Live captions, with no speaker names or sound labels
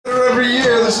every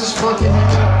year. This is fucking...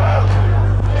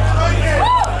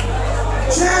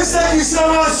 Cheers, thank you so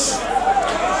much.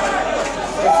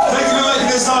 Thank you for making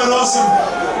this night awesome.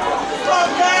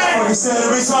 Like I said,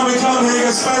 every time we come here it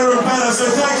gets better and better, so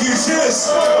thank you,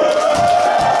 cheers.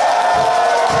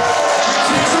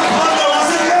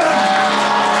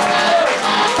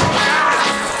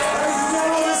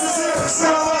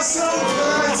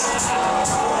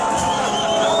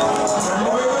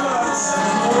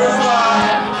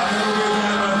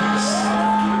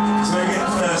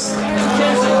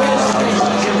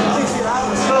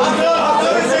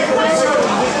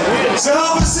 So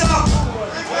help us out.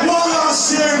 One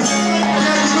last tune.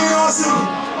 Thank you, very awesome.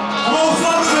 All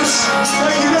fabulous.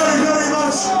 Thank you very, very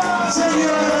much.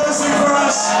 10-year anniversary for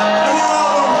us. And your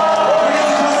album. We're going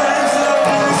to come to Amsterdam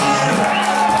this year.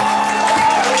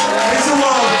 It's a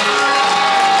world.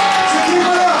 So keep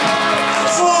it up.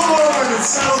 4 more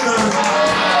minutes. Settle down.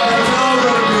 We're all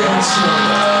going to be on show.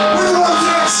 We're the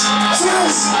Rumjacks.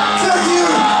 Cheers. Thank you.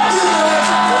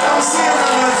 I'll see you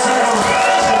around that trail.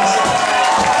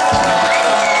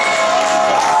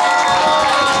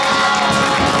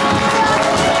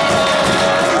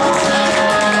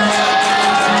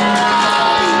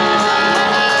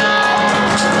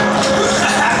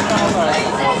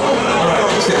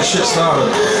 Shit started.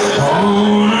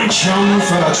 On a chum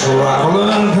for a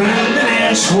traveler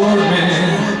pending toward me.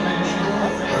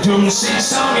 Don't see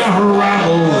some you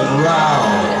rabble and row.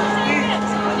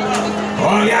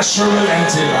 Oh yes, you're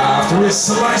empty laughter is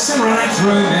slicing right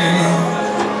through me.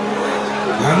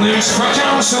 And these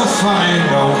fucking so funny,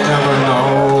 don't never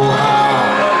know how.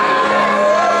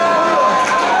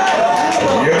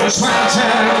 You're just trying to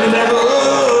tell the devil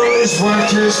his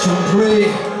work is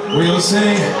complete. We'll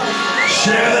sing.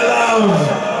 Share the love,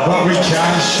 but we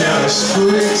can't share the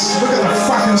streets. Look at the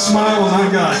fucking smile on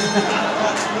that guy.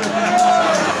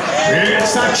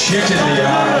 It's that chick in the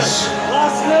eyes.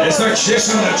 It's that kiss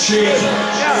on the cheek.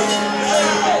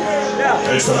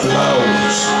 It's the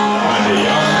blows and the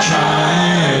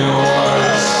unkind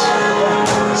words.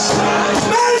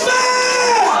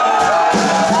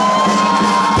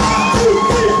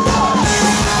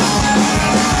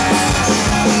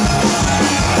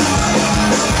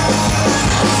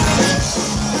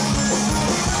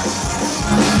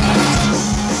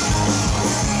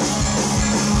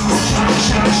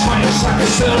 Like a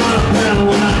silver pen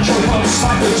when I jump up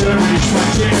like a Germany's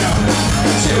right here.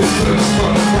 2 boots for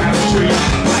the gravity.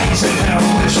 Lights in hell,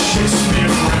 this shit's me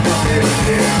around the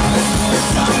here.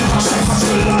 I'm so much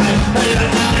alive, I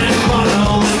let that in a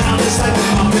bottle, and now it's like a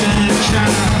pumping in a can.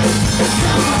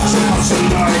 So much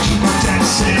alive, I'm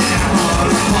dancing, I'm all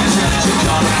I'm to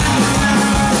God.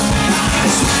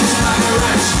 It's like a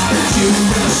rat, you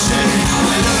will see.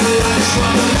 I love the lights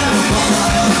from the left, but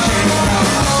I can't go out,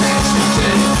 dance me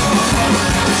dead.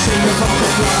 Sing about the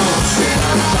flowers, sing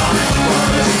about the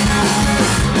words.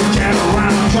 Get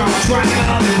around, come dragging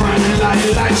on the running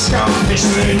like scum, it's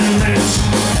in the mess.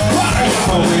 What are you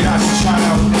holding as a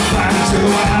child? Back to the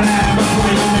way I am, but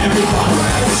bringing everyone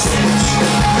ever since.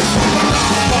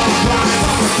 I'm blind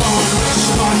on the phone,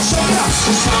 it's like so lost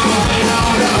to something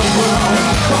out of the world.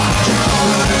 What you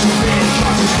call it as you be,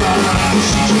 cause it's gone out, you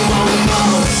see you won't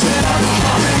know. Said I'm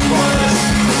coming for this.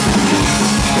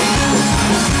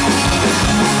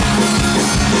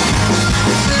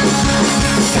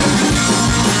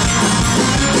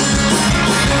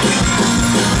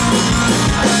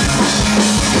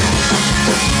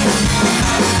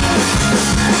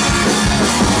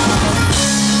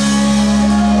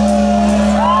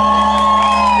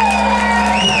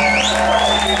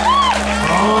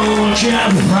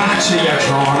 Jump back to your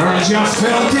corners, you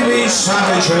filthy beast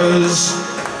savages.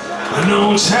 And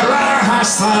no terror has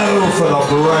style for the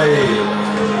brave.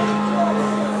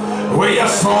 Where you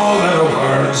fall, little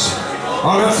birds,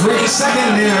 on a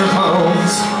 3-second near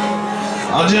pose.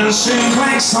 I'll just sing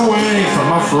clanks away from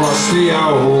a frosty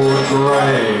old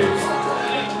grave.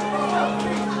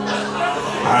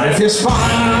 And if you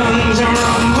find your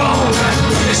rumble,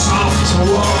 it's off to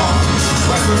war.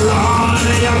 But for all of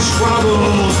your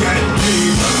troubles, get me.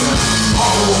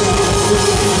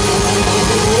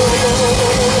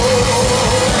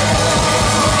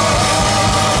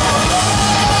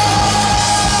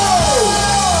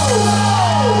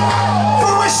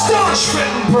 For a staunch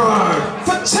fitting bro,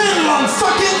 for 10 long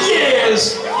fucking years,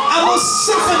 I will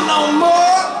suffer no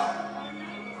more.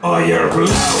 Or your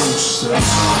blows,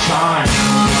 kind.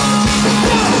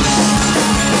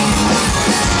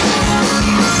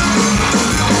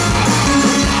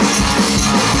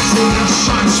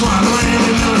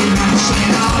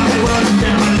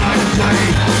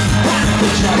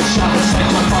 Shall I say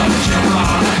my body,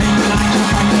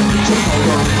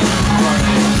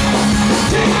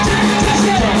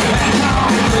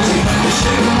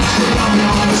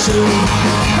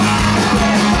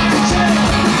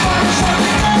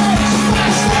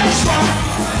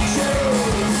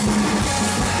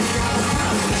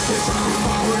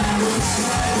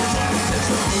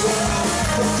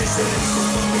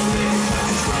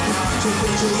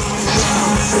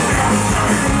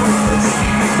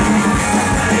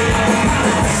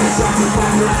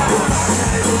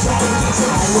 Something